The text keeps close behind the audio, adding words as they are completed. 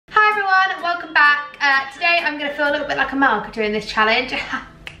today I'm gonna feel a little bit like a mug doing this challenge.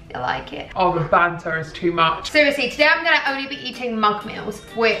 I like it. Oh, the banter is too much. Seriously, today I'm gonna only be eating mug meals,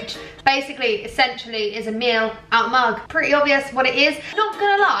 which basically, essentially, is a meal out of mug. Pretty obvious what it is. Not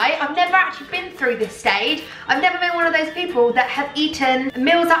gonna lie, I've never actually been through this stage. I've never been one of those people that have eaten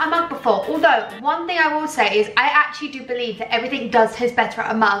meals out of mug before. Although, one thing I will say is I actually do believe that everything does taste better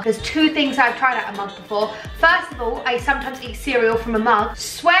out of mug. There's two things I've tried out of mug before. First of all, I sometimes eat cereal from a mug.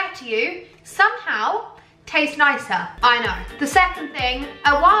 Swear to you, somehow, tastes nicer. I know. The second thing,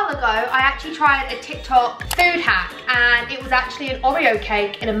 a while ago, I actually tried a TikTok food hack, and it was actually an Oreo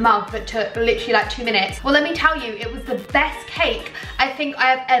cake in a mug that took literally like 2 minutes. Well, let me tell you, it was the best cake I think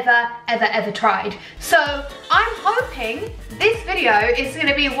I have ever tried. So I'm hoping this video is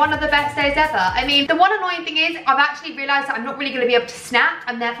gonna be one of the best days ever. I mean, the one annoying thing is I've actually realized that I'm not really gonna be able to snap.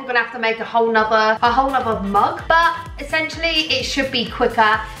 I'm therefore gonna have to make a whole nother mug, but essentially it should be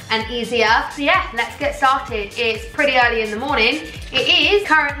quicker and easier. So yeah, let's get started. It's pretty early in the morning. It is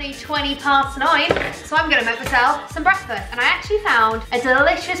currently 9:20, so I'm gonna make myself some breakfast. And I actually found a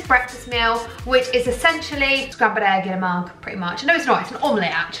delicious breakfast meal, which is essentially scrambled egg in a mug, pretty much. No, it's not, it's an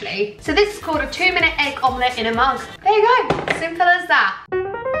omelette actually. So this is called a 2-minute egg omelette in a mug. There you go, simple as that.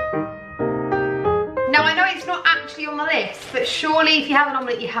 Now I know it's not actually on the list, but surely if you have an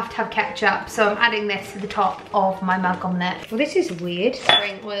omelette you have to have ketchup, so I'm adding this to the top of my mug omelette. Well, this is weird,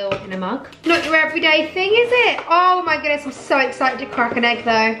 spraying oil in a mug. Not your everyday thing, is it? Oh my goodness, I'm so excited to crack an egg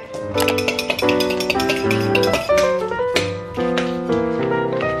though.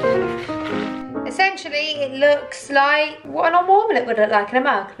 Essentially, it looks like what a normal omelette would look like in a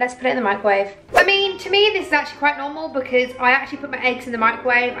mug. Let's put it in the microwave. I mean, to me, this is actually quite normal because I actually put my eggs in the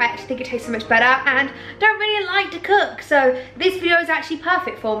microwave. I actually think it tastes so much better and don't really like to cook. So this video is actually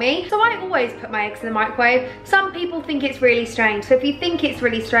perfect for me. So I always put my eggs in the microwave. Some people think it's really strange. So if you think it's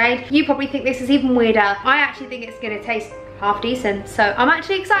really strange, you probably think this is even weirder. I actually think it's gonna taste half decent. So I'm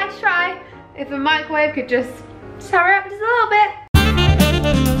actually excited to try. If a microwave could just hurry up just a little bit.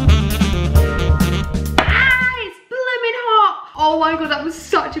 Oh my god, that was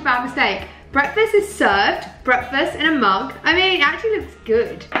such a bad mistake. Breakfast is served, breakfast in a mug. I mean, it actually looks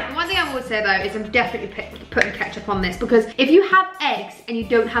good. The one thing I will say though is I'm definitely putting ketchup on this because if you have eggs and you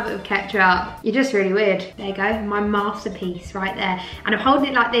don't have it with ketchup, you're just really weird. There you go, my masterpiece right there. And I'm holding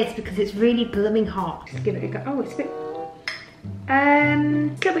it like this because it's really blooming hot. Just give it a go. Oh, it's a bit,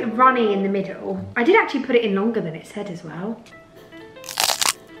 it's a little bit runny in the middle. I did actually put it in longer than it said as well.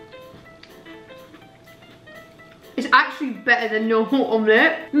 It's actually better than normal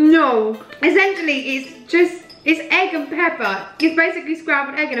omelette. No, essentially it's egg and pepper. It's basically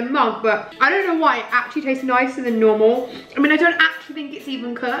scrambled egg in a mug, but I don't know why it actually tastes nicer than normal. I mean, I don't actually think it's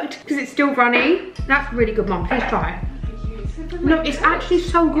even cooked because it's still runny. That's really good, Mum. Please try it. No, it's actually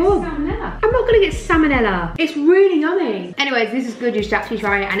so good. I'm not gonna get salmonella. It's really yummy. Anyways, this is good. You should actually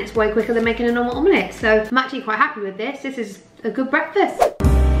try it, and it's way quicker than making a normal omelette. So I'm actually quite happy with this. This is a good breakfast.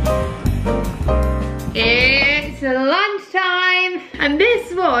 It's lunchtime, and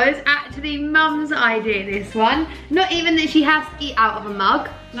this was actually Mum's idea, this one. Not even that she has to eat out of a mug.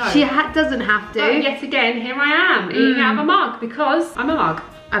 No. She doesn't have to. Oh, yet again, here I am, eating out of a mug because I'm a mug.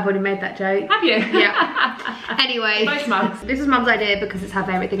 I've already made that joke. Have you? Yeah. Anyway, most mugs. This is Mum's idea because it's her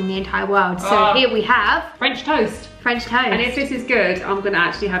favourite thing in the entire world. So here we have French toast. French toast. And if this is good, I'm gonna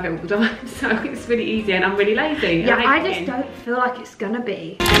actually have it all the time. So it's really easy and I'm really lazy. Yeah, I just don't feel like it's gonna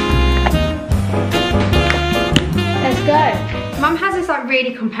be. Let's go. Mum has this like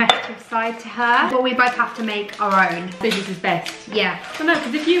really competitive side to her, but we both have to make our own. This is best. Yeah. So no,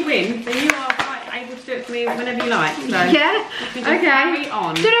 because if you win, then you are quite able to do it for me whenever you like. So yeah. Okay. Carry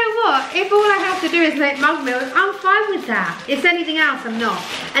on. Do you know what? If all I have to do is make mug meals, I'm fine with that. If it's anything else, I'm not.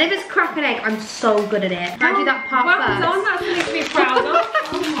 And if it's crack an egg, I'm so good at it. Can I do that part first? Well done. That's something to be proud of.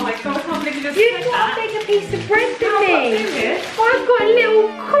 Oh my god, I can't believe you just said that. You take a piece of bread for me. Oh, I've got a little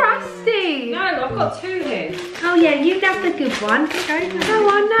crusty. No, I've got 2 here. Oh yeah, you have the good one. Okay. Go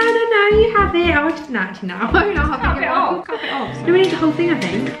on, no, you have it. Oh, just no, I won't have it. Cut it off. No, we need the whole thing, I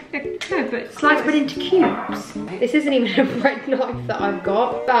think. No, but slice bread into cubes. This isn't even a bread knife that I've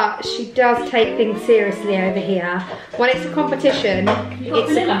got, but she does take things seriously over here. When it's a competition,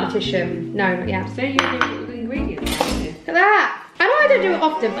 it's a competition. No, not yet. So you need the ingredients. Look at that. I know I don't do it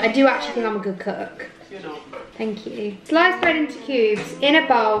often, but I do actually think I'm a good cook. You're not. Thank you. Slice bread into cubes. In a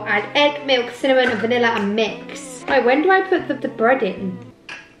bowl, add egg, milk, cinnamon, and vanilla and mix. Wait, when do I put the bread in?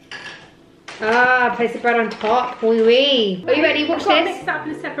 Ah, place the bread on top. Oui, oui. Are you ready? Watch this. Mix that up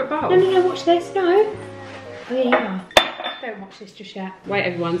in a separate bowl. No, watch this. No. Oh, yeah, you are. Don't watch this just yet. Wait,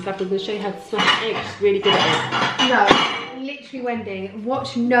 everyone. Saffron's going to show you how to smash eggs. She's really good at it. No, literally, Wendy.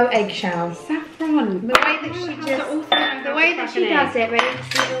 Watch no eggshells. Saffron. front. The way that she does it,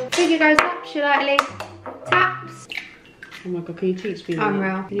 ready? Finger goes up, she lightly taps. Oh my god, can you teach me that?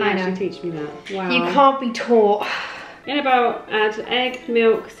 Unreal. Can you actually teach me that? Wow. You can't be taught. In about add egg,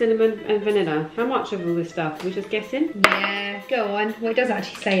 milk, cinnamon and vanilla. How much of all this stuff? Are we just guessing? Yeah, go on. Well, it does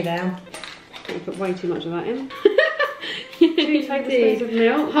actually say there. I put way too much of that in. 2 tablespoons of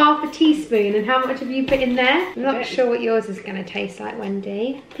milk. Half a teaspoon. And how much have you put in there? I'm not sure what yours is going to taste like,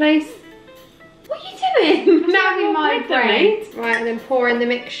 Wendy. Place. What are you doing? Now in my brain. Right, and then pour in the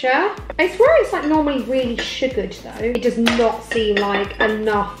mixture. I swear it's like normally really sugared though. It does not seem like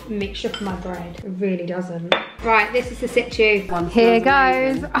enough mixture for my bread. It really doesn't. Right, this is the situ. Here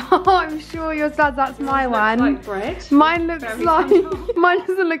goes. Oh, I'm sure yours does. That's my one. Like bread. Mine looks like, mine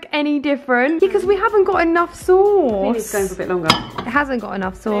doesn't look any different because we haven't got enough sauce. I think it's going for a bit longer. It hasn't got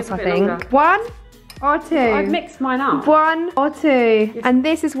enough sauce, I think. think. 1 or 2. I've mixed mine up. 1 or 2. And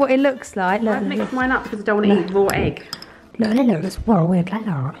this is what it looks like. Look, I've mixed mine up because I don't want to eat raw egg. Look, it's weird like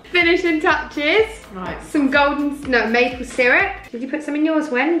that. Finishing touches. Right. Some maple syrup. Did you put some in yours,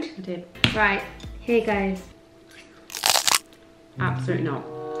 Wend? I did. Right, here goes. Absolutely not.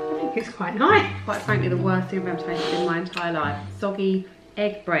 I think it's quite nice. Quite frankly, the worst thing I've ever tasted in my entire life. Soggy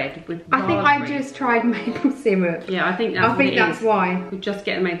egg bread with raspberry. I think I just tried maple syrup. Yeah, I think that's why. We just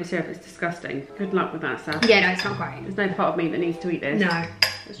get the maple syrup, it's disgusting. Good luck with that stuff. Yeah, no, it's not great. There's no part of me that needs to eat this. No.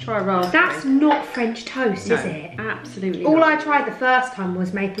 Let's try a raspberry. That's not French toast, is it? Absolutely All not. I tried the first time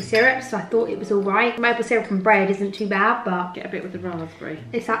was maple syrup, so I thought it was all right. Maple syrup and bread isn't too bad, but Get a bit with the raspberry.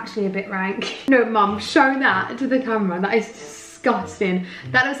 it's actually a bit rank. No, Mum, show that to the camera. That is disgusting.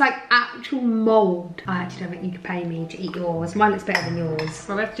 That looks like actual mould. I actually don't think you could pay me to eat yours. Mine looks better than yours.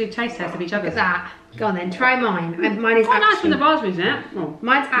 Well, we have to do taste tests of each other. Look at that. Go on then, try mine. Mine is quite nice actually with the raspberries in it. Well,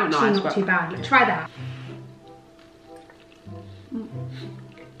 mine's actually nice, not too bad. Look, try that.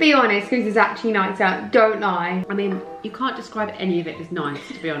 Be honest, because it's actually nicer. Don't lie. I mean, you can't describe any of it as nice,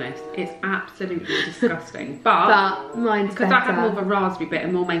 to be honest. It's absolutely disgusting. But mine's because better. I had more of a raspberry bit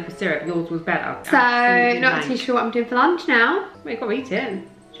and more maple syrup, yours was better. So, Absolutely not too sure what I'm doing for lunch now. Well, you've got to eat it.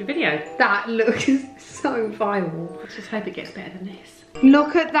 It's your video. That looks so vile. Let's just hope it gets better than this.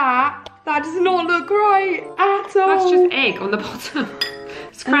 Look at that. That does not look right at all. That's just egg on the bottom.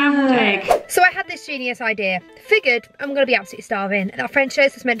 Scrambled egg. So I had this genius idea. Figured I'm going to be absolutely starving. That French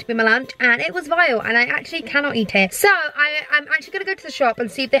toast was meant to be my lunch and it was vile and I actually cannot eat it. So I'm actually going to go to the shop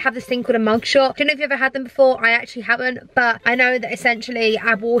and see if they have this thing called a mug shot. Don't know if you've ever had them before. I actually haven't, but I know that essentially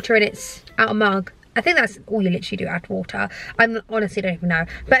add water and it's out a mug. I think that's all you literally do, add water. I honestly don't even know.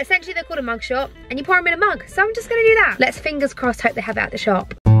 But essentially they're called a mug shot and you pour them in a mug. So I'm just going to do that. Let's fingers crossed hope they have it at the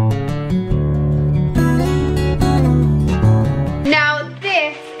shop. Now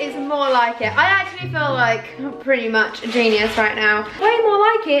this is more like it. I actually feel like I'm pretty much a genius right now. Way more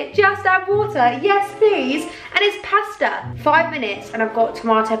like it, just add water, yes please. And it's pasta. 5 minutes and I've got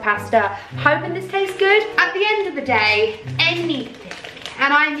tomato pasta. Hoping this tastes good. At the end of the day, anything,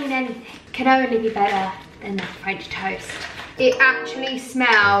 and I mean anything, can only be better than that French toast. It actually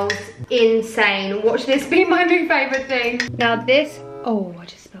smells insane. Watch this be my new favourite thing. Now this, oh, I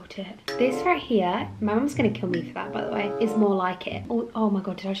just spilled it. This right here, my mum's gonna kill me for that by the way, is more like it. Oh my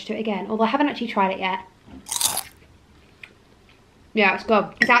god, did I just do it again? Although I haven't actually tried it yet. Yeah, it's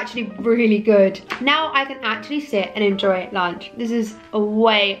good. It's actually really good. Now I can actually sit and enjoy lunch. This is a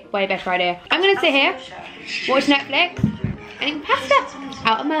way, way better idea. I'm gonna sit here, watch Netflix, and eat pasta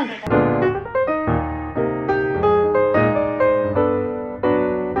out of mug.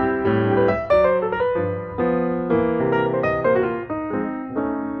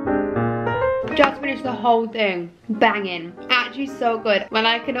 Just finished the whole thing. Banging. Actually so good. When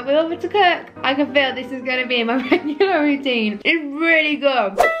I cannot be able to cook, I can feel this is going to be in my regular routine. It's really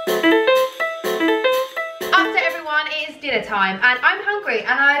good. Up to everyone, it is dinner time and I'm hungry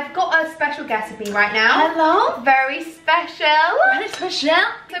and I've got a special guest with me right now. Hello? Very special. Very special.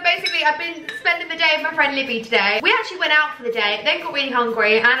 So basically I've been spending the day with my friend Libby today. We actually went out for the day, then got really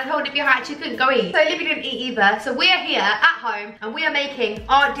hungry and I told Libby I actually couldn't go eat. So Libby didn't eat either. So we are here at home and we are making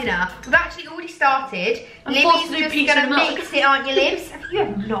our dinner. We've actually already started. Libby's just gonna mix it, aren't you, Libs? You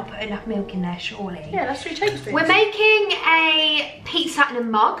have not put enough milk in there, surely. Yeah, that's 3 tablespoons. We're making a pizza in a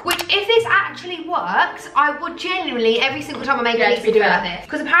mug, which if this actually works, I would genuinely, every single time I make a pizza, do it like this.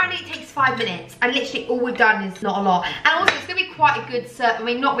 Because apparently it takes 5 minutes, and literally all we've done is not a lot. And also it's gonna be quite a good I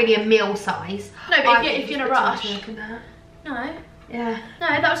mean, not really a meal size. No, but if you're in a rush. No. Yeah. No,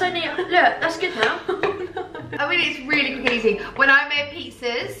 that was only, look, that's good now. I mean, it's really quick and easy. When I made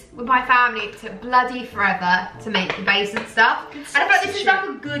pizzas with my family, it took bloody forever to make the base and stuff. And I feel like this is like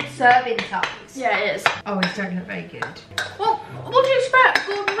a good serving size. Yeah, it is. Oh, it don't look very good. Well, what do you expect?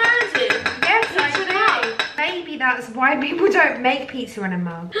 Gordon Ramsay? Yes, that's why people don't make pizza in a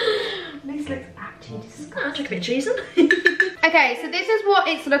mug. This looks actually disgusting. I took a bit of cheese in. Okay, so this is what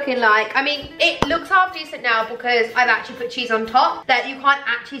it's looking like. I mean, it looks half decent now because I've actually put cheese on top, that you can't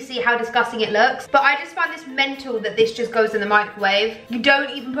actually see how disgusting it looks. But I just find this mental that this just goes in the microwave. You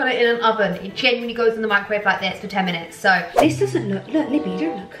don't even put it in an oven. It genuinely goes in the microwave like this for 10 minutes. So this doesn't look, Libby, you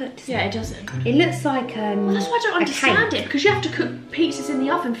don't look good, does Yeah, it doesn't. it looks like Well, that's why I don't understand it, because you have to cook pizzas in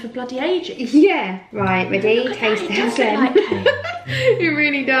the oven for bloody ages. Yeah. Right, ready? Look at Taste that, it. it does look like cake. It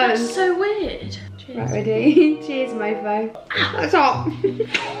really does. That's so weird. Cheers. Right, ready? Cheers, mofo. That's hot.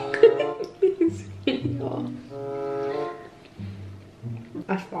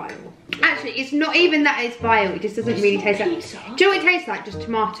 That's vile. Actually, it's not even that it's vile. It just doesn't really taste like. pizza. Do you know what it tastes like? Just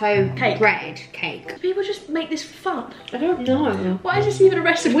tomato Cake. bread cake. People just make this for fun. I don't know. Why is this even a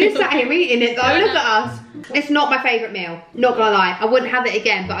recipe? We're sat here eating it though. Look at us. It's not my favourite meal. Not gonna lie. I wouldn't have it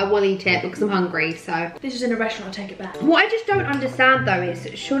again, but I will eat it because I'm hungry. So. This is in a restaurant, I'll take it back. What I just don't understand though is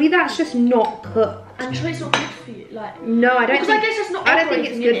surely that's just not cooked. And sure, it's not good for you, like. No, I don't. Because I guess it's not. I don't think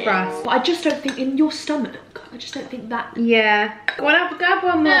it's operating in good for it, us. But I just don't think in your stomach. I just don't think that. Yeah. Go on, have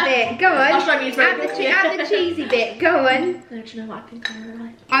one more bit. Go on. I'll show you Add the cheesy bit. Go on. No, do you know what? I think I'm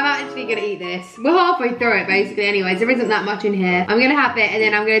alright. I'm actually gonna eat this. We're halfway through it basically anyways. There isn't that much in here. I'm gonna have it and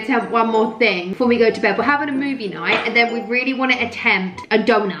then I'm gonna tell one more thing before we go to bed. We're having a movie night and then we really want to attempt a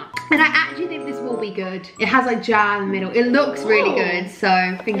donut. And I actually think this will be good. It has like jam in the middle. It looks really good,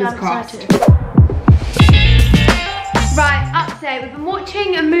 so fingers I'm crossed. excited. Right, upstairs, we've been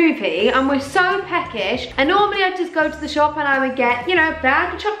watching a movie and we're so peckish. And normally I'd just go to the shop and I would get, you know, a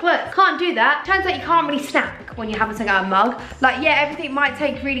bag of chocolate. Can't do that. Turns out you can't really snack when you're having something out of a mug. Like, yeah, everything might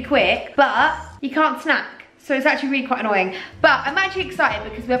take really quick, but you can't snack. So it's actually really quite annoying. But I'm actually excited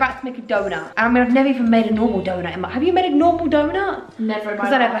because we're about to make a donut. I mean, I've never even made a normal donut. Have you made a normal donut? Never in my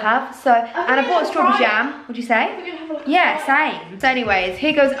Because I never life. have. So, and I bought a strawberry jam. What'd you say? Yeah, same. So anyways,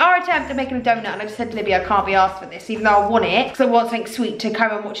 here goes our attempt at making a donut. And I just said to Libby, I can't be asked for this, even though I want it. Because I want something sweet to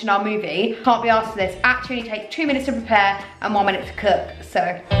carry on watching our movie. Can't be asked for this. Actually takes 2 minutes to prepare and 1 minute to cook.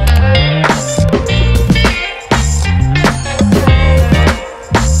 So.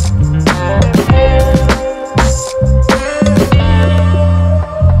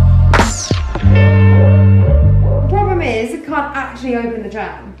 Can't actually open the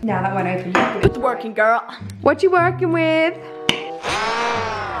jam. No, that won't open. It's working, girl. What you working with?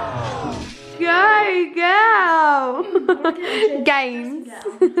 Go. Games.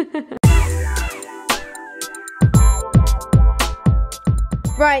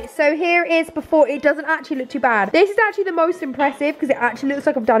 Right, so here is before. It doesn't actually look too bad. This is actually the most impressive because it actually looks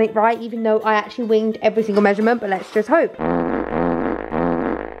like I've done it right, even though I actually winged every single measurement, but let's just hope.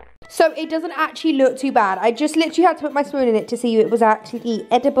 So it doesn't actually look too bad. I just literally had to put my spoon in it to see if it was actually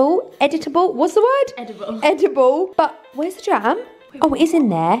edible. Editable? What's the word? Edible. Edible. But where's the jam? Oh, it is in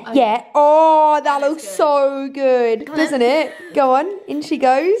there. Yeah. Oh, that looks so good. Doesn't it? Go on. In she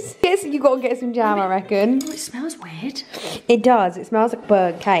goes. Guess you got to get some jam, I reckon. Oh, it smells weird. It does. It smells like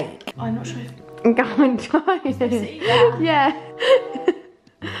bird cake. I'm not sure if... Go on, try it. Yeah.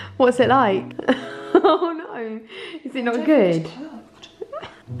 What's it like? Oh no. Is it not good?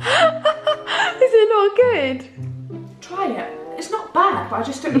 Is it not good? Try it. It's not bad, but I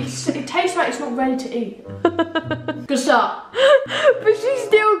just don't. It tastes like it's not ready to eat. Good start. But she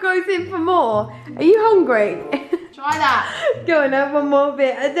still goes in for more. Are you hungry? Try that. Go on, have one more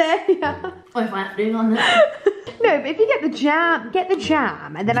bit. There you are. Oh, if I have to do on that. No, but if you get the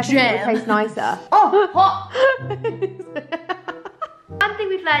jam, and then I think it will taste nicer. Oh, hot. One thing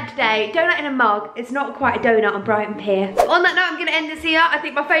we've learned today, donut in a mug, it's not quite a donut on Brighton Pier. On that note, I'm gonna end this here. I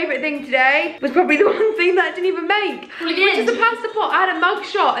think my favourite thing today was probably the one thing that I didn't even make. Well, it which is is. the pasta pot. I had a mug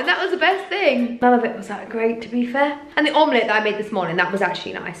shot and that was the best thing. None of it was that great, to be fair. And the omelette that I made this morning, that was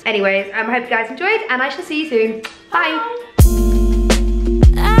actually nice. Anyways, I hope you guys enjoyed and I shall see you soon. Bye.